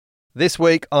This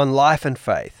week on Life and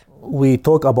Faith. We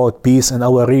talk about peace in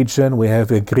our region. We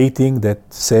have a greeting that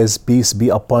says, "Peace be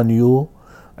upon you,"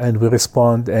 and we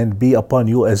respond, "And be upon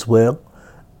you as well."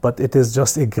 But it is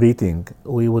just a greeting.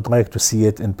 We would like to see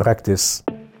it in practice.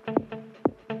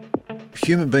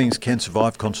 Human beings can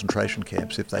survive concentration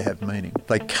camps if they have meaning.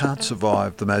 They can't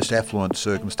survive the most affluent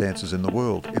circumstances in the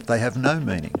world if they have no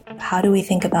meaning. How do we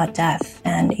think about death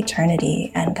and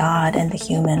eternity and God and the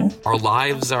human? Our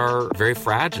lives are very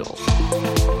fragile.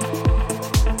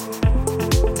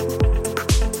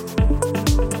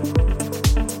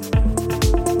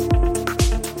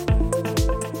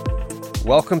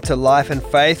 Welcome to Life and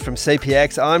Faith from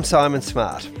CPX. I'm Simon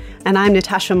Smart. And I'm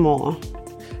Natasha Moore.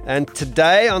 And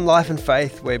today on Life and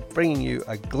Faith, we're bringing you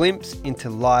a glimpse into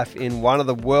life in one of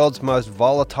the world's most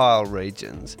volatile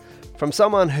regions from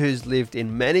someone who's lived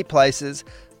in many places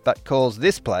but calls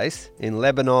this place in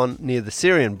Lebanon near the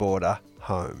Syrian border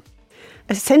home.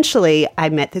 Essentially, I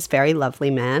met this very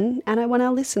lovely man and I want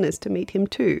our listeners to meet him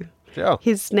too. Sure.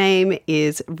 His name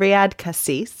is Riad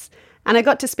Kassis, and I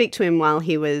got to speak to him while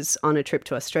he was on a trip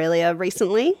to Australia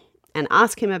recently and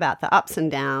ask him about the ups and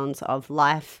downs of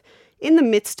life in the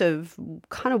midst of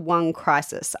kind of one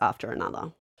crisis after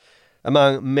another.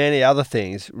 Among many other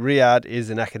things, Riad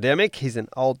is an academic, he's an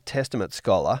Old Testament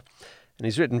scholar, and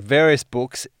he's written various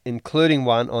books, including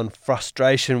one on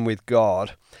frustration with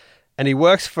God. And he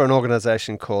works for an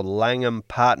organisation called Langham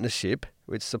Partnership,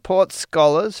 which supports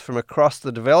scholars from across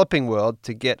the developing world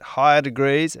to get higher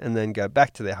degrees and then go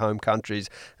back to their home countries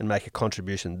and make a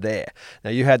contribution there. Now,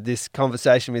 you had this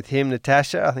conversation with him,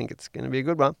 Natasha. I think it's going to be a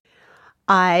good one.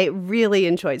 I really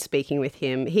enjoyed speaking with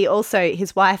him.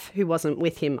 His wife, who wasn't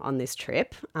with him on this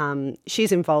trip,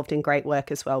 she's involved in great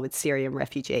work as well with Syrian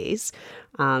refugees.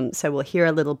 So we'll hear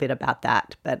a little bit about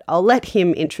that, but I'll let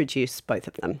him introduce both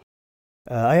of them.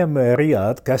 I am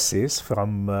Riad Kassis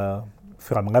from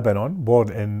Lebanon,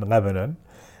 born in Lebanon.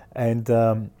 And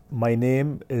my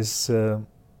name is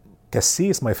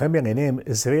Kassis. My family name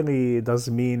does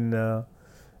mean,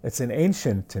 it's an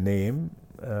ancient name,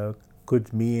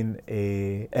 could mean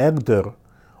a elder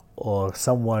or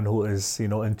someone who is,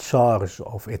 in charge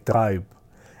of a tribe.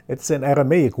 It's an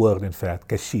Aramaic word, in fact,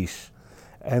 kashish.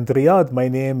 And Riyadh, my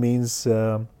name, means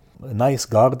nice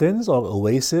gardens or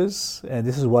oasis, and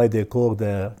this is why they call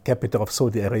the capital of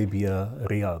Saudi Arabia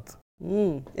Riyadh.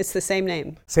 It's the same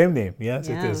name. Same name, yes,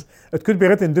 Yeah. It is. It could be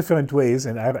written different ways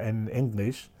in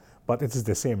English, but it is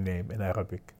the same name in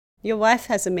Arabic. Your wife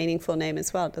has a meaningful name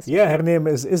as well, doesn't she? Yeah, her name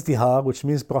is Izdihar, which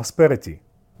means prosperity.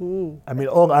 I mean,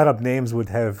 all Arab names would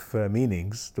have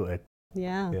meanings to it.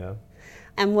 Yeah.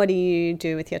 And what do you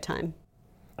do with your time?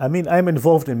 I mean, I'm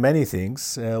involved in many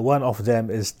things. One of them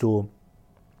is to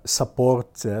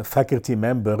support faculty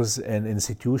members and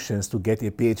institutions to get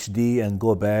a PhD and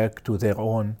go back to their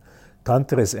own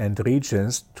countries and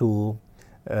regions to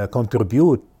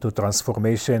contribute to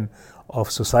transformation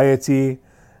of society,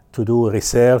 to do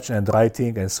research and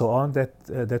writing and so on.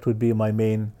 That would be my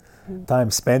main time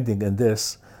spending in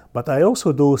this. But I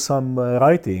also do some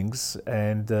writings,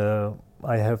 and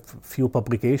I have few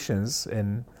publications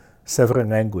in several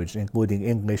languages, including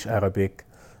English, Arabic,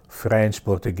 French,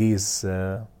 Portuguese,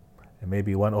 and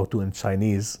maybe one or two in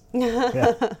Chinese.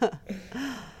 Yeah.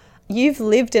 You've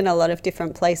lived in a lot of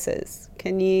different places.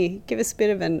 Can you give us a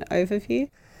bit of an overview?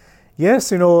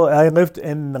 Yes, I lived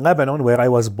in Lebanon where I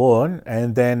was born,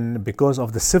 and then because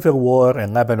of the civil war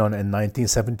in Lebanon in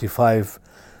 1975,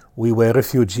 we were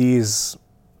refugees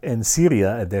in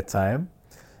Syria at that time.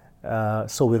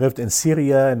 So we lived in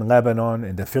Syria, in Lebanon,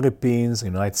 in the Philippines,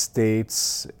 United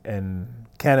States, in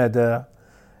Canada,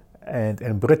 and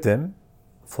in Britain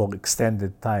for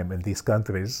extended time in these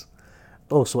countries.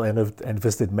 Also, I lived and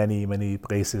visited many, many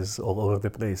places all over the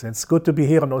place. And it's good to be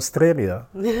here in Australia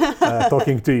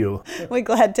talking to you. We're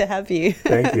glad to have you.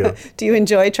 Thank you. Do you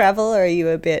enjoy travel, or are you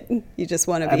you just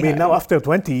want to be home? Now after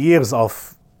 20 years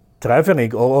of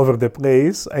traveling all over the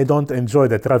place, I don't enjoy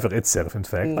the travel itself, in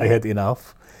fact. I had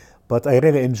enough. But I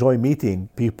really enjoy meeting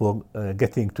people,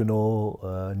 getting to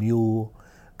know new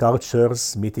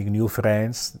cultures, meeting new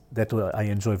friends. That I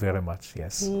enjoy very much,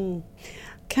 yes.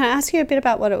 Can I ask you a bit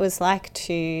about what it was like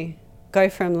to go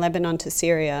from Lebanon to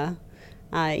Syria?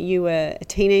 You were a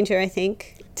teenager, I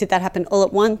think. Did that happen all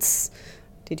at once?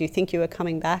 Did you think you were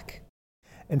coming back?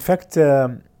 In fact,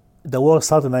 the war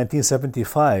started in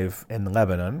 1975 in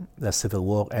Lebanon, the civil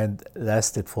war, and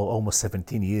lasted for almost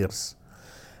 17 years.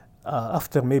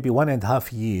 After maybe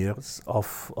 1.5 years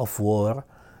of war,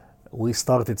 we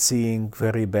started seeing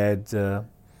very bad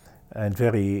and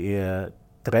very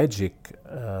tragic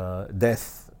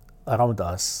death around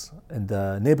us in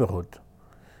the neighborhood.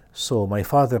 So my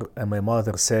father and my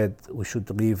mother said we should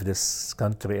leave this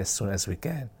country as soon as we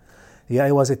can. Yeah,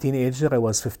 I was a teenager. I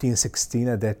was 15, 16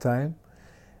 at that time.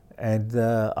 And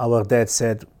our dad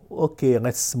said, okay,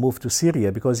 let's move to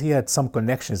Syria, because he had some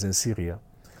connections in Syria.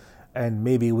 And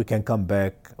maybe we can come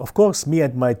back. Of course, me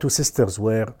and my two sisters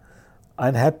were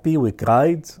unhappy. We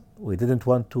cried. We didn't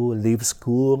want to leave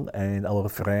school and our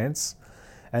friends.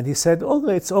 And he said, oh,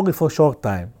 it's only for a short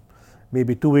time,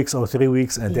 maybe 2 weeks or 3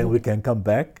 weeks, and then we can come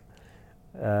back.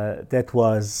 That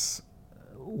was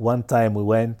one time we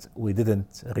went, we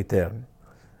didn't return.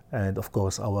 And of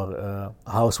course, our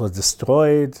house was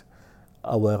destroyed.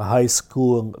 Our high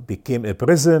school became a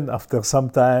prison after some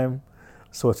time.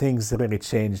 So things really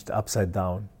changed upside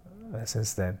down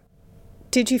since then.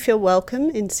 Did you feel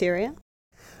welcome in Syria?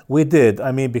 We did.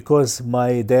 I mean, because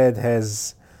my dad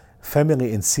has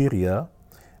family in Syria,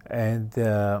 and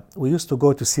we used to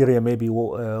go to Syria maybe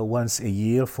once a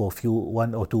year for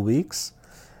 1 or 2 weeks.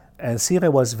 And Syria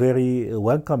was very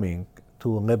welcoming to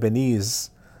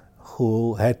Lebanese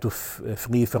who had to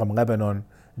flee from Lebanon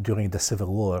during the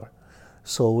civil war.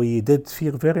 So we did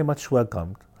feel very much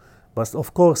welcomed. But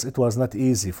of course, it was not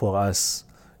easy for us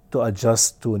to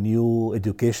adjust to a new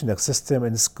educational system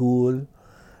in school,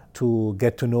 to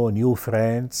get to know new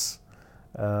friends.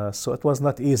 So it was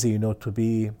not easy, to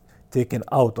be taken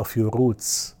out of your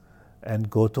roots and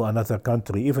go to another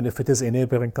country, even if it is a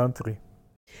neighboring country.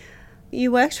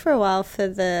 You worked for a while for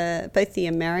both the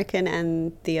American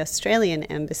and the Australian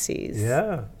embassies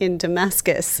in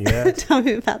Damascus. Yeah. Tell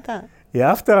me about that. Yeah,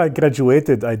 after I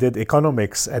graduated, I did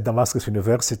economics at Damascus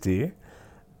University,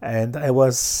 and I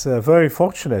was very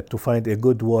fortunate to find a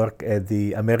good work at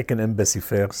the American embassy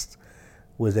first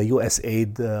with the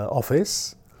USAID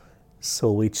office.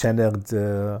 So we channeled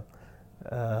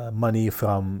money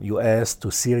from US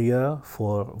to Syria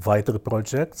for vital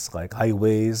projects like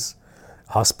highways,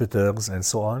 hospitals, and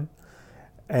so on.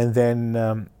 And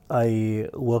then I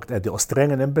worked at the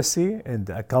Australian embassy in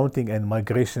the accounting and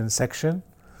migration section.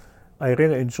 I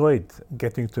really enjoyed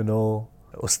getting to know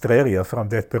Australia from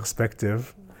that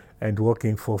perspective and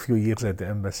working for a few years at the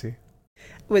embassy.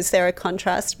 Was there a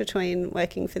contrast between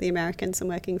working for the Americans and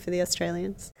working for the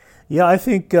Australians? Yeah, I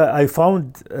think I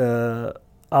found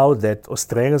out that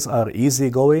Australians are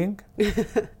easygoing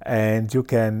and you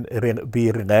can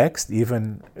be relaxed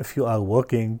even if you are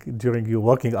working during your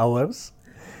working hours.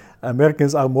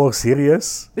 Americans are more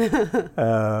serious.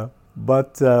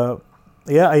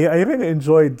 Yeah, I really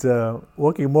enjoyed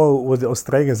working more with the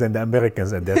Australians than the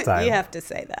Americans at that time. You have to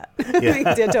say that.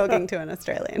 Yeah. You're talking to an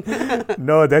Australian.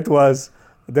 No, that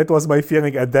was my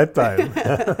feeling at that time.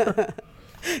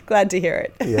 Glad to hear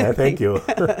it. Yeah, thank you.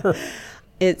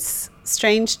 It's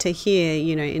strange to hear,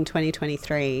 in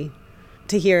 2023,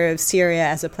 to hear of Syria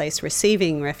as a place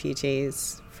receiving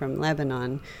refugees from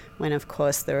Lebanon, when of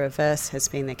course the reverse has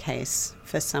been the case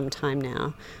for some time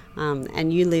now.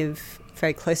 And you live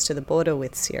very close to the border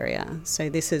with Syria. So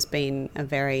this has been a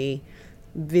very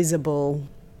visible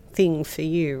thing for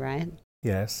you, right?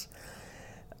 Yes.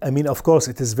 I mean, of course,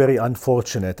 it is very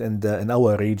unfortunate in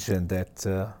our region that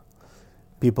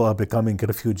people are becoming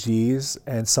refugees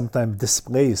and sometimes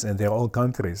displaced in their own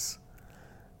countries.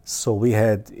 So we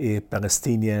had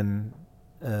Palestinian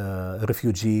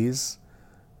refugees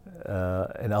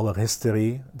in our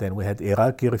history. Then we had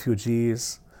Iraqi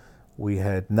refugees. We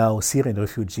had now Syrian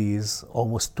refugees,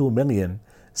 almost 2 million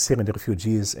Syrian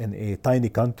refugees in a tiny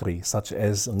country such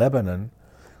as Lebanon,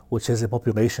 which has a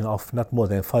population of not more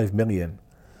than 5 million.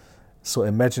 So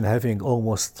imagine having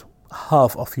almost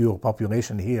half of your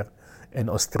population here in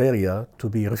Australia to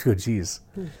be refugees.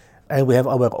 And we have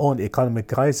our own economic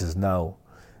crisis now.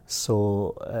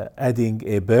 So adding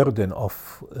a burden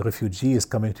of refugees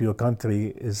coming to your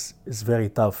country is very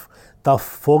tough. Tough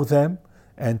for them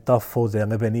and tough for the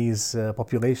Lebanese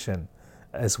population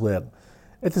as well.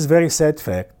 It is a very sad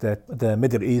fact that the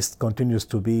Middle East continues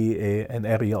to be an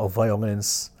area of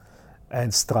violence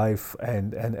and strife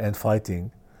and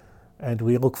fighting. And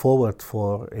we look forward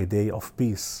for a day of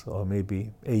peace, or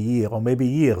maybe a year, or maybe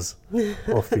years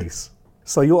of peace.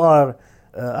 So you are,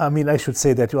 I should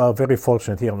say that you are very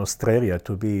fortunate here in Australia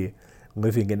to be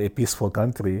living in a peaceful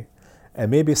country. And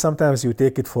maybe sometimes you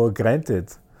take it for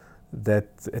granted that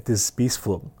it is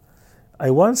peaceful.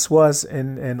 I once was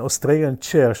in an Australian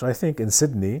church, I think in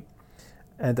Sydney,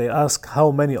 and I asked how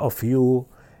many of you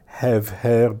have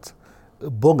heard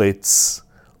bullets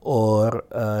or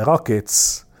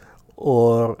rockets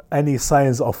or any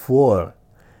signs of war.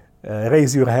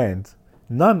 Raise your hand.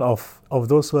 None of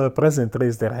those who are present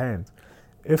raised their hand.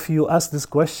 If you ask this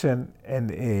question in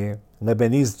a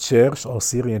Lebanese church or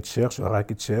Syrian church or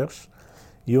Iraqi church,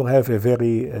 you have a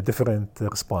very different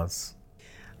response.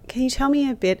 Can you tell me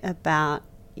a bit about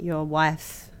your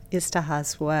wife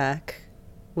Izdihar's work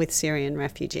with Syrian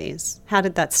refugees? How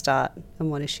did that start and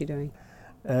what is she doing?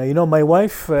 My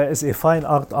wife is a fine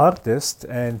art artist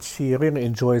and she really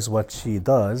enjoys what she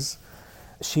does.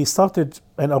 She started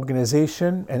an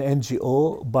organization, an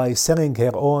NGO, by selling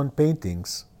her own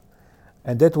paintings.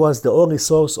 And that was the only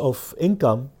source of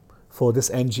income for this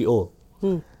NGO,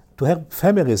 to help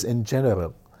families in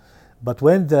general. But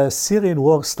when the Syrian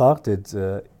war started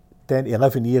 10,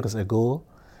 11 years ago,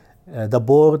 the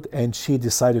board and she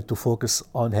decided to focus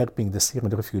on helping the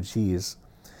Syrian refugees.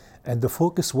 And the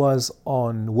focus was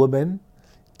on women,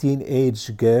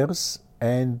 teenage girls,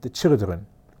 and children.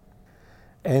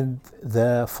 And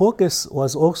the focus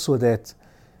was also that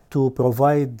to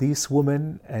provide these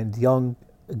women and young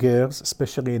girls,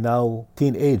 especially now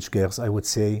teenage girls, I would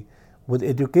say, with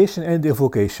education and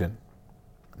evocation.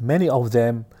 Many of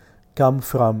them come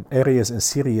from areas in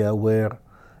Syria where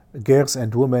girls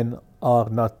and women are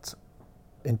not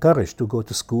encouraged to go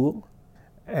to school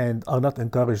and are not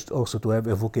encouraged also to have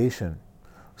a vocation.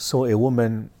 So a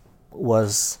woman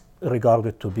was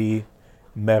regarded to be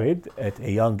married at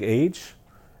a young age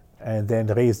and then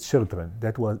raised children.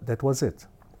 That was it.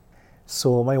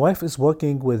 So my wife is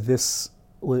working with the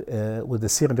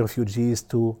Syrian refugees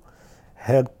to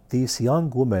help these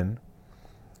young women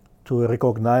to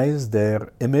recognize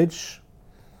their image,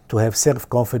 to have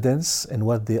self-confidence in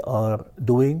what they are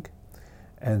doing,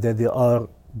 and that they are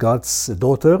God's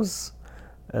daughters.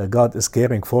 God is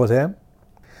caring for them,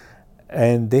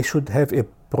 and they should have a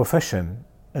profession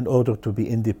in order to be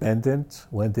independent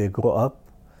when they grow up,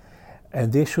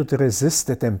 and they should resist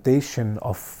the temptation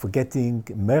of getting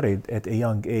married at a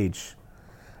young age.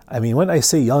 I mean, when I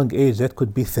say young age, that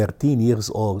could be 13 years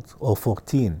old or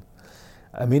 14.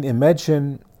 I mean,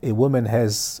 imagine a woman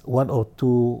has 1 or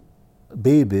 2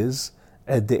 babies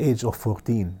at the age of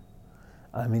 14.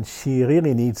 I mean, she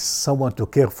really needs someone to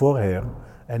care for her,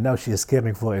 and now she is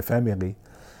caring for a family.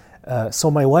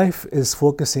 So my wife is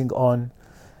focusing on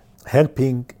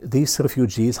helping these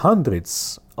refugees,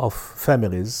 hundreds of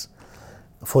families,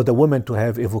 for the women to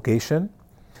have a vocation.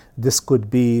 This could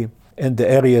be in the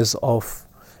areas of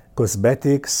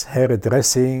cosmetics,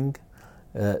 hairdressing,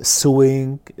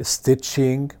 sewing,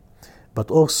 stitching,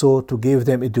 but also to give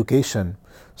them education.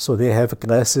 So they have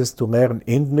classes to learn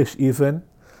English even,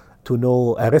 to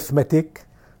know arithmetic,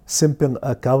 simple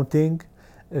accounting,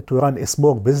 to run a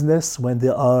small business when they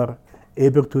are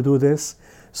able to do this.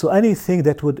 So anything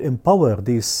that would empower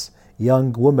these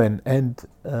young women and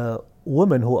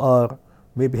women who are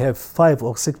maybe have 5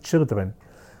 or 6 children,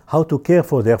 how to care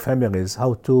for their families,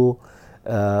 how to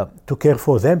care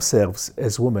for themselves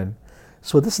as women.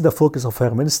 So this is the focus of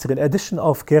her ministry, in addition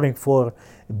of caring for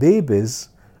babies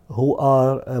who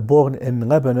are born in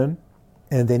Lebanon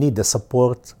and they need the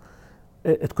support.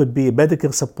 It could be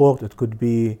medical support, it could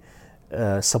be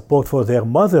support for their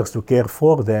mothers to care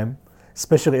for them,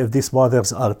 especially if these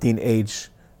mothers are teenage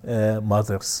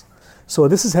mothers. So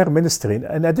this is her ministry,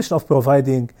 in addition of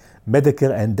providing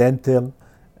medical and dental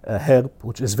help,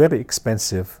 which is very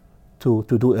expensive to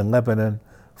do in Lebanon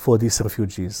for these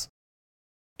refugees.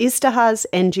 Izdihar's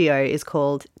NGO is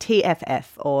called TFF,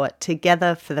 or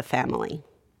Together for the Family.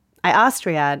 I asked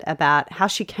Riad about how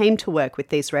she came to work with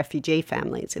these refugee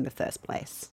families in the first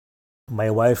place.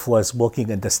 My wife was walking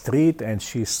in the street and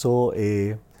she saw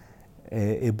a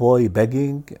boy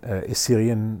begging, a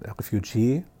Syrian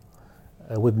refugee,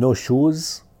 with no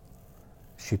shoes.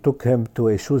 She took him to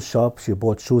a shoe shop, she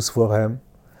bought shoes for him.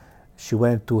 She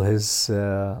went to his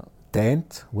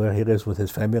tent where he lives with his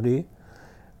family.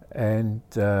 And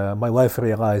my wife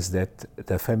realized that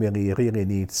the family really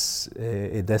needs,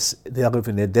 they are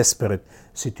in a desperate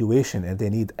situation and they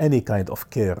need any kind of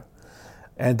care.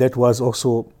 And that was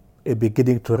also a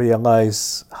beginning to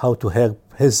realize how to help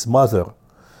his mother.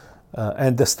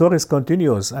 And the story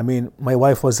continues. I mean, my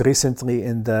wife was recently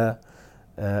in the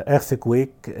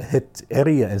earthquake hit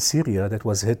area in Syria that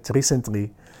was hit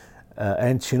recently.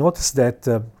 And she noticed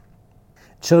that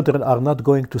children are not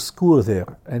going to school there.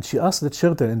 And she asked the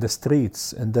children in the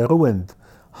streets, in the ruined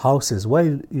houses,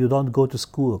 why you don't go to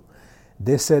school?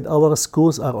 They said, our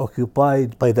schools are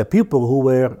occupied by the people who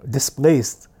were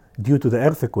displaced due to the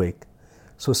earthquake.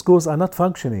 So schools are not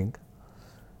functioning.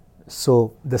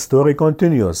 So the story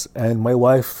continues. And my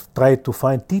wife tried to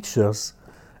find teachers.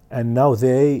 And now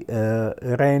they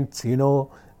rent,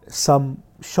 some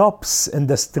shops in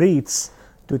the streets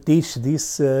to teach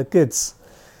these kids.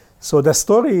 So the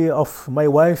story of my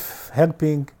wife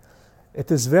helping,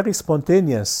 it is very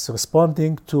spontaneous,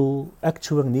 responding to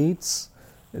actual needs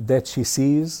that she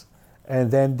sees and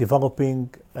then developing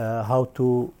how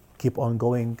to keep on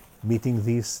going, meeting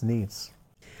these needs.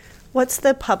 What's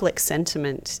the public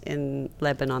sentiment in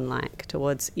Lebanon like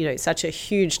towards, such a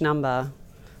huge number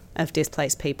of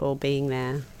displaced people being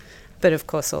there? But of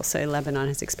course also Lebanon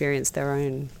has experienced their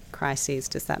own crises.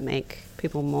 Does that make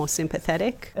people more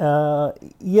sympathetic?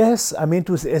 Yes,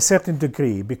 to a certain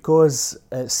degree, because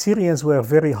Syrians were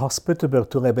very hospitable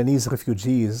to Lebanese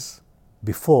refugees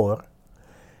before.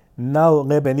 Now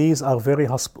Lebanese are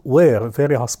were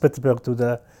very hospitable to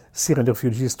the Syrian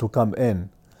refugees to come in.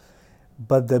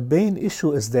 But the main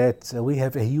issue is that we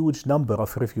have a huge number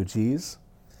of refugees,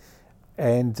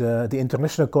 and the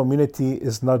international community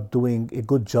is not doing a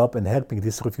good job in helping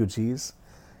these refugees.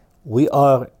 We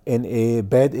are in a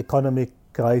bad economic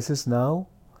crisis now.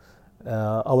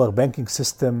 Our banking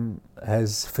system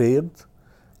has failed.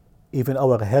 Even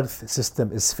our health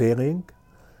system is failing.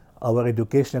 Our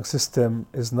educational system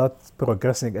is not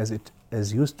progressing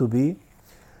as used to be.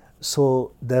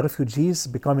 So the refugees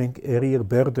becoming a real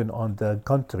burden on the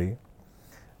country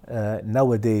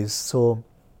nowadays. So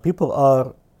people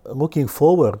are looking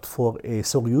forward for a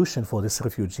solution for these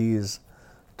refugees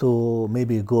to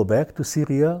maybe go back to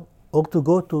Syria or to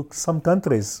go to some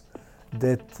countries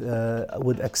that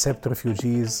would accept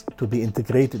refugees to be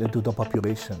integrated into the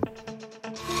population.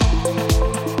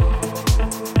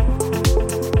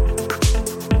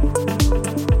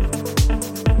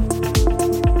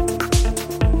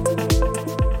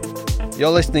 You're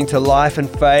listening to Life and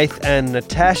Faith, and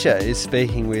Natasha is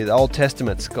speaking with Old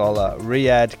Testament scholar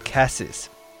Riad Kassis.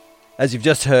 As you've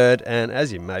just heard, and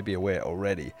as you may be aware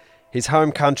already, his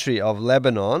home country of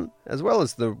Lebanon, as well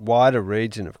as the wider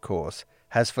region of course,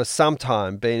 has for some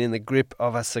time been in the grip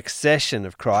of a succession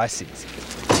of crises.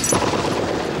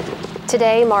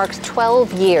 Today marks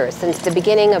 12 years since the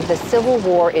beginning of the civil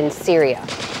war in Syria.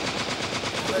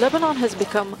 Lebanon has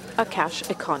become a cash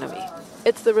economy.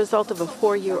 It's the result of a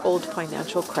 4-year-old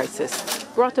financial crisis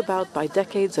brought about by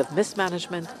decades of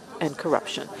mismanagement and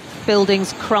corruption.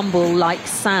 Buildings crumble like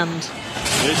sand.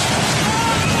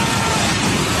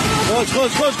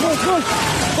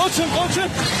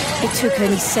 It took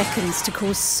only seconds to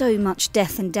cause so much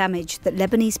death and damage that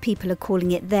Lebanese people are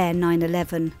calling it their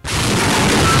 9/11.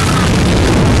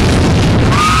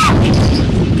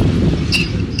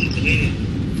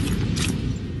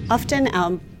 Often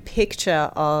our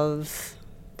picture of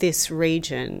this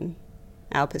region,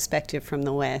 our perspective from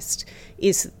the West,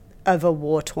 is of a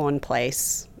war-torn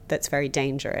place that's very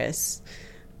dangerous,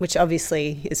 which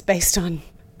obviously is based on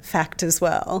fact as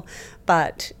well,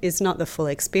 but is not the full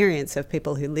experience of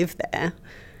people who live there.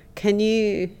 Can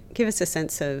you give us a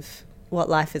sense of what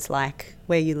life is like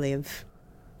where you live?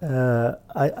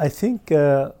 I think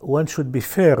one should be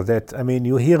fair that,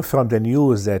 you hear from the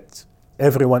news that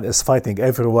everyone is fighting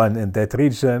everyone in that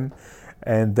region,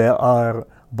 and there are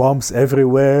bombs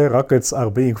everywhere, rockets are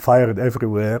being fired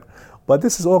everywhere. But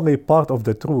this is only part of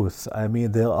the truth.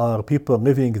 There are people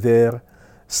living there,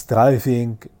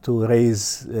 striving to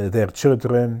raise their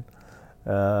children,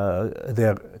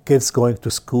 their kids going to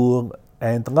school,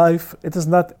 and life, it is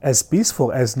not as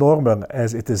peaceful, as normal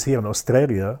as it is here in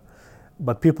Australia,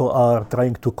 but people are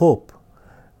trying to cope.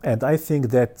 And I think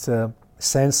that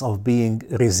sense of being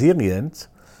resilient,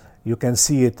 you can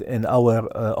see it in our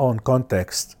own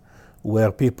context,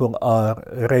 where people are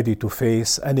ready to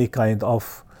face any kind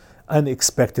of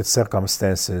unexpected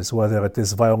circumstances, whether it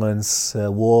is violence,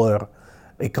 war,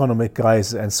 economic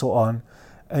crisis, and so on,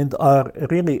 and are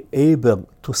really able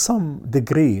to some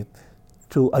degree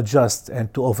to adjust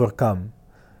and to overcome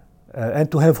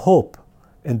and to have hope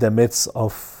in the midst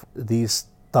of these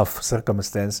tough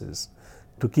circumstances,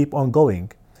 to keep on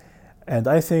going. And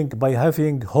I think by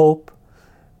having hope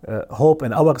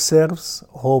in ourselves,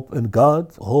 hope in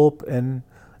God, hope in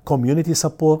community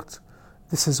support,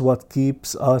 this is what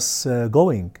keeps us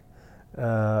going,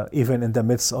 even in the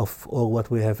midst of all what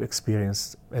we have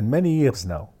experienced in many years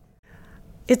now.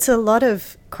 It's a lot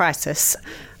of crisis.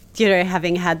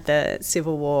 Having had the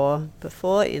civil war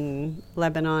before in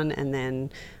Lebanon, and then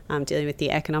dealing with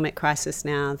the economic crisis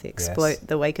now,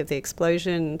 the wake of the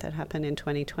explosion that happened in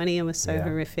 2020 and was so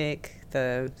horrific,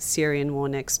 the Syrian war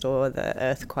next door, the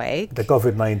earthquake. The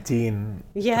COVID-19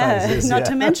 crisis. Not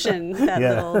to mention that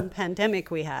little pandemic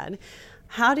we had.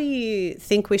 How do you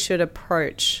think we should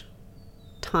approach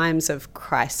times of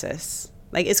crisis?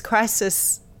 Like, is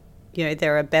crisis,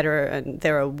 there are better and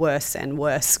there are worse and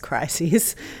worse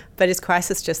crises, but is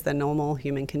crisis just the normal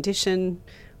human condition?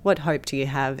 What hope do you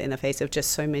have in the face of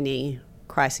just so many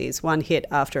crises, one hit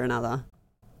after another?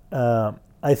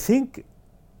 I think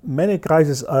many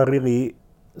crises are really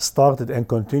started and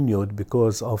continued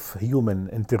because of human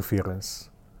interference.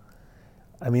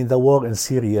 I mean, the war in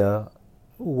Syria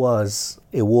was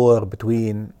a war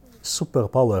between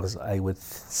superpowers, I would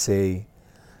say,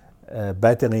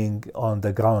 battling on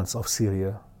the grounds of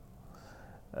Syria.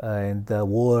 And the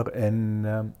war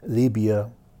in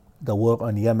Libya, the war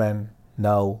on Yemen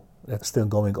now, that's still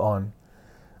going on.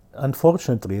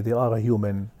 Unfortunately, they are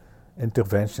human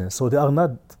interventions. So they are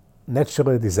not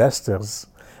natural disasters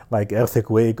like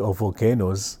earthquake or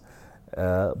volcanoes,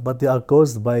 but they are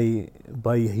caused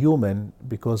by human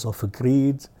because of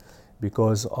greed,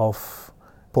 because of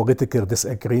political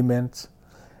disagreement,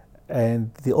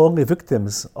 and the only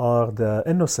victims are the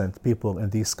innocent people in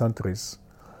these countries,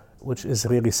 which is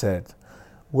really sad.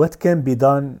 What can be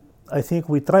done? I think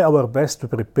we try our best to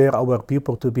prepare our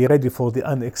people to be ready for the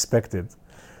unexpected.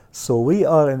 So we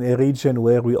are in a region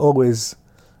where we always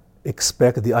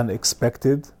expect the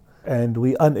unexpected, and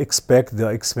we unexpect the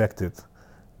expected,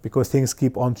 because things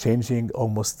keep on changing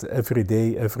almost every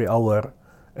day, every hour,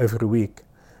 every week.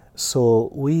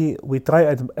 So we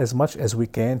try as much as we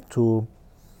can to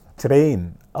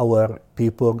train our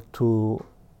people to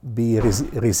be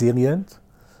resilient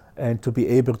and to be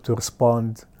able to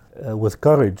respond with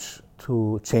courage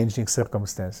to changing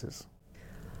circumstances.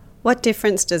 What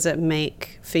difference does it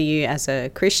make for you as a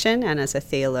Christian and as a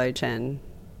theologian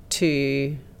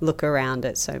to look around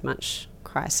at so much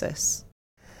crisis?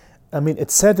 I mean,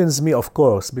 it saddens me, of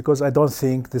course, because I don't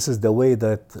think this is the way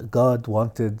that God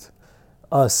wanted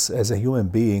us as human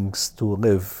beings to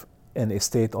live, in a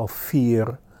state of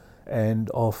fear and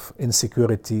of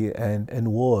insecurity and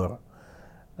war,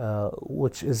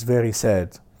 which is very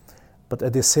sad. But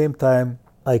at the same time,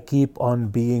 I keep on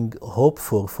being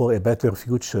hopeful for a better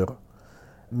future.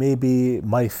 Maybe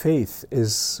my faith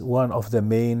is one of the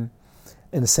main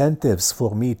incentives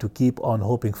for me to keep on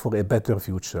hoping for a better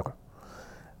future.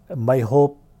 My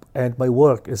hope and my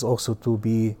work is also to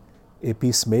be a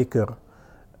peacemaker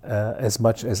as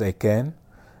much as I can.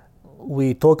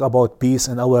 We talk about peace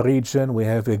in our region. We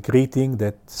have a greeting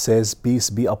that says,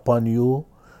 "Peace be upon you,"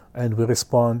 and we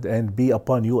respond, "And be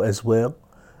upon you as well."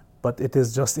 But it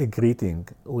is just a greeting.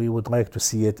 We would like to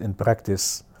see it in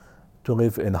practice, to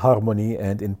live in harmony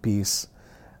and in peace.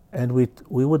 And we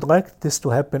would like this to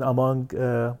happen among,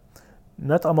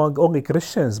 not among only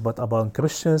Christians, but among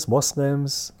Christians,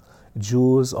 Muslims,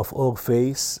 Jews of all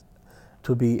faiths,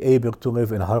 to be able to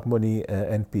live in harmony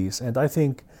and peace. And I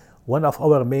think one of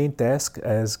our main tasks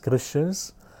as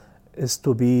Christians is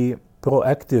to be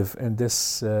proactive in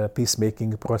this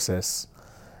peacemaking process.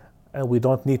 And we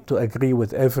don't need to agree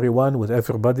with everyone, with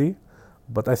everybody,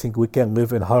 but I think we can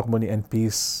live in harmony and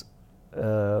peace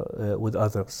with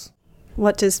others.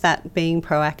 What does that being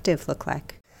proactive look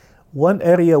like? One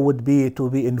area would be to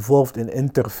be involved in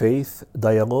interfaith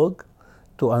dialogue,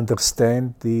 to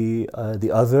understand the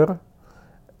other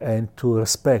and to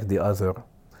respect the other.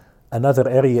 Another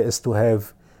area is to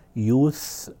have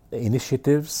youth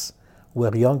initiatives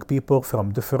where young people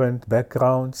from different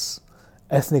backgrounds,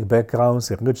 ethnic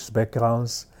backgrounds, religious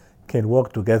backgrounds, can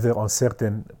work together on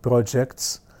certain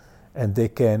projects, and they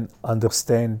can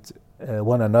understand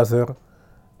one another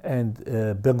and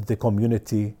build the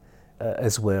community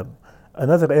as well.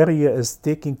 Another area is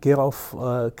taking care of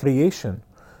creation.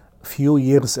 A few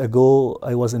years ago,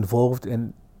 I was involved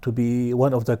to be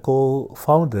one of the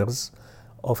co-founders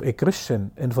of a Christian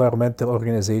environmental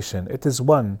organization. It is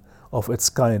one of its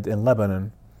kind in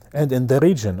Lebanon and in the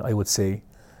region, I would say,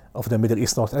 of the Middle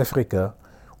East, North Africa,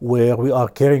 where we are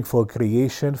caring for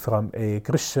creation from a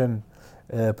Christian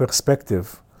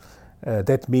perspective.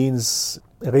 That means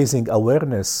raising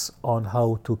awareness on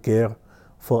how to care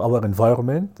for our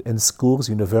environment in schools,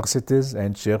 universities,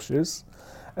 and churches,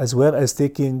 as well as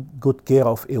taking good care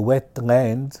of a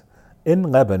wetland in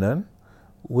Lebanon,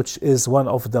 which is one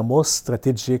of the most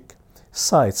strategic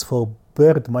sites for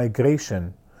bird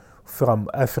migration from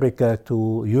Africa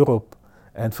to Europe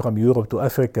and from Europe to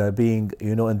Africa, being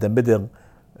in the middle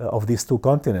of these two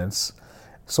continents.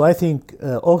 So I think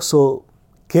also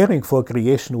caring for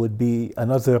creation would be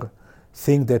another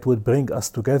thing that would bring us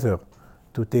together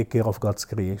to take care of God's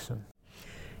creation.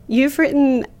 You've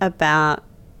written about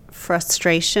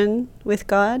frustration with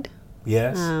God.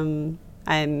 Yes.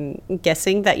 I'm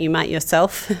guessing that you might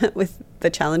yourself, with the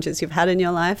challenges you've had in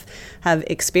your life, have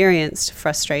experienced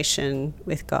frustration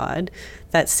with God.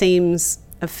 That seems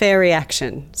a fair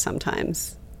reaction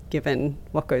sometimes, given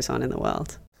what goes on in the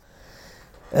world.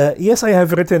 Yes, I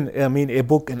have written, a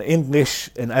book in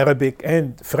English, in Arabic,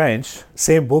 and French.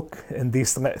 Same book in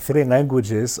these three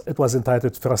languages. It was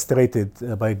entitled "Frustrated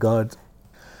by God."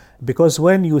 Because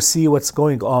when you see what's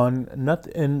going on, not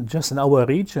just in our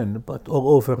region, but all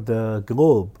over the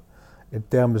globe, in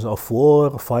terms of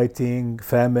war, fighting,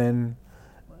 famine,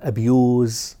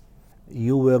 abuse,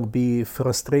 you will be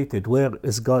frustrated. Where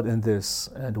is God in this?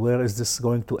 And where is this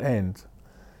going to end?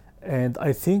 And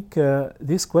I think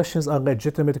these questions are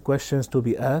legitimate questions to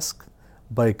be asked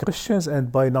by Christians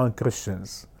and by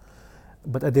non-Christians.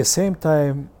 But at the same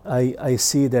time, I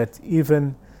see that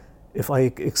even if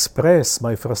I express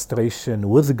my frustration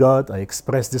with God, I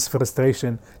express this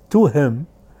frustration to Him,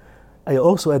 I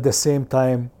also at the same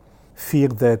time feel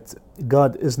that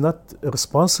God is not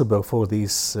responsible for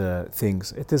these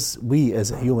things. It is we as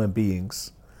human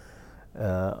beings.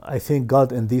 I think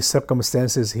God in these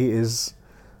circumstances, He is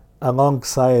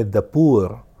alongside the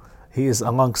poor. He is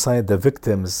alongside the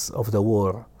victims of the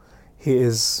war. He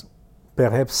is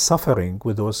perhaps suffering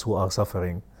with those who are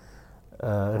suffering,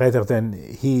 rather than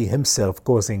He Himself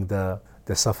causing the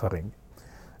suffering.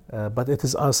 But it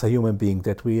is us, a human being,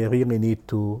 that we really need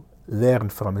to learn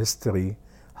from history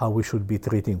how we should be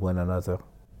treating one another.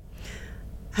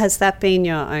 Has that been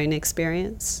your own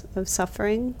experience of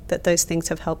suffering, that those things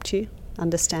have helped you,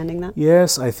 understanding that?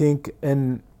 Yes, I think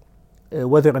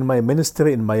whether in my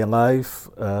ministry, in my life,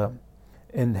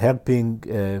 in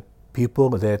helping people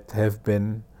that have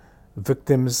been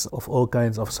victims of all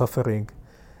kinds of suffering,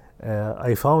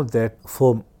 I found that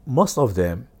for most of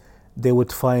them, they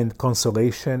would find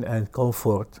consolation and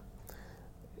comfort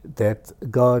that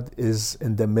God is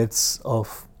in the midst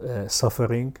of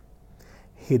suffering.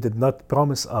 He did not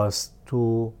promise us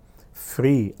to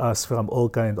free us from all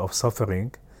kinds of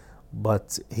suffering,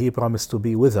 but He promised to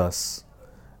be with us,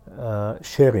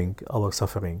 sharing our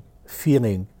suffering,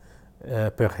 feeling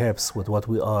perhaps with what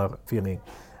we are feeling.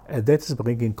 And that is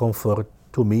bringing comfort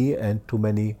to me and to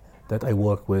many that I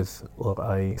work with or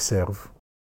I serve.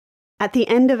 At the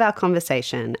end of our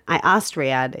conversation, I asked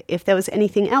Riad if there was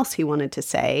anything else he wanted to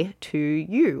say to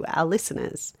you, our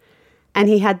listeners. And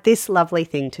he had this lovely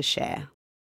thing to share.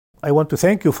 I want to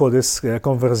thank you for this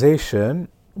conversation,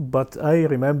 but I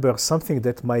remember something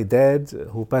that my dad,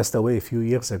 who passed away a few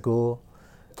years ago,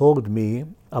 told me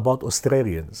about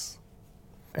Australians.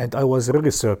 And I was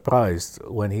really surprised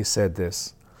when he said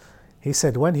this. He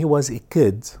said when he was a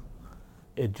kid,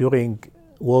 during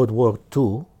World War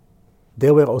II,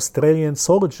 there were Australian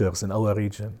soldiers in our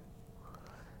region.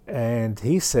 And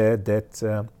he said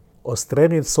that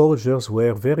Australian soldiers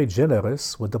were very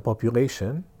generous with the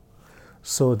population,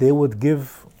 so they would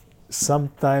give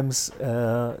sometimes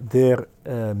their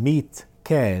meat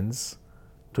cans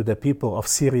to the people of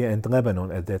Syria and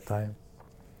Lebanon at that time.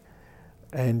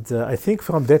 And I think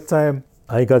from that time,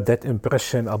 I got that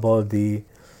impression about the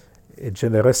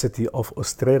generosity of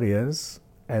Australians,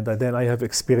 and then I have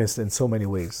experienced in so many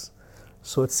ways.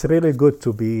 So it's really good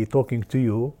to be talking to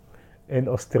you in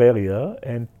Australia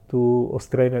and to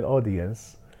Australian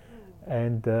audience,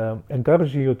 and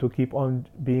encourage you to keep on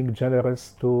being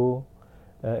generous to,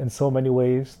 in so many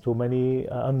ways, to many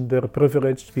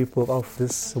underprivileged people of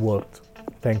this world.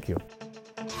 Thank you.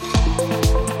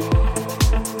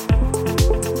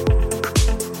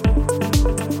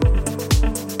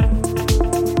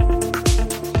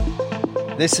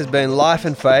 This has been Life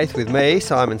and Faith with me,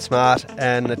 Simon Smart,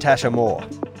 and Natasha Moore.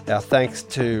 Our thanks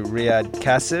to Riad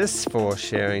Kassis for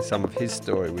sharing some of his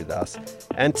story with us,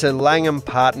 and to Langham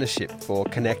Partnership for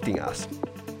connecting us.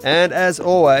 And as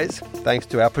always, thanks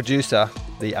to our producer,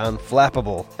 the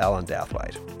unflappable Alan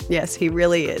Douthwaite. Yes, he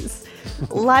really is.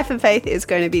 Life and Faith is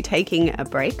going to be taking a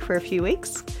break for a few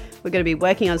weeks. We're going to be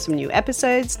working on some new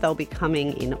episodes. They'll be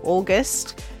coming in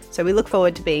August. So we look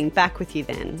forward to being back with you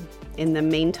then. In the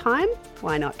meantime,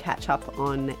 why not catch up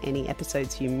on any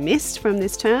episodes you missed from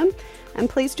this term? And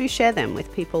please do share them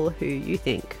with people who you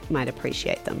think might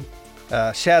appreciate them.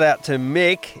 Shout out to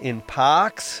Mick in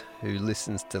Parks, who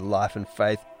listens to Life and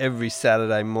Faith every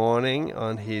Saturday morning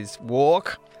on his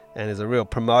walk and is a real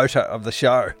promoter of the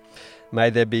show. May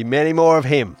there be many more of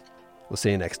him. We'll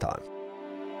see you next time.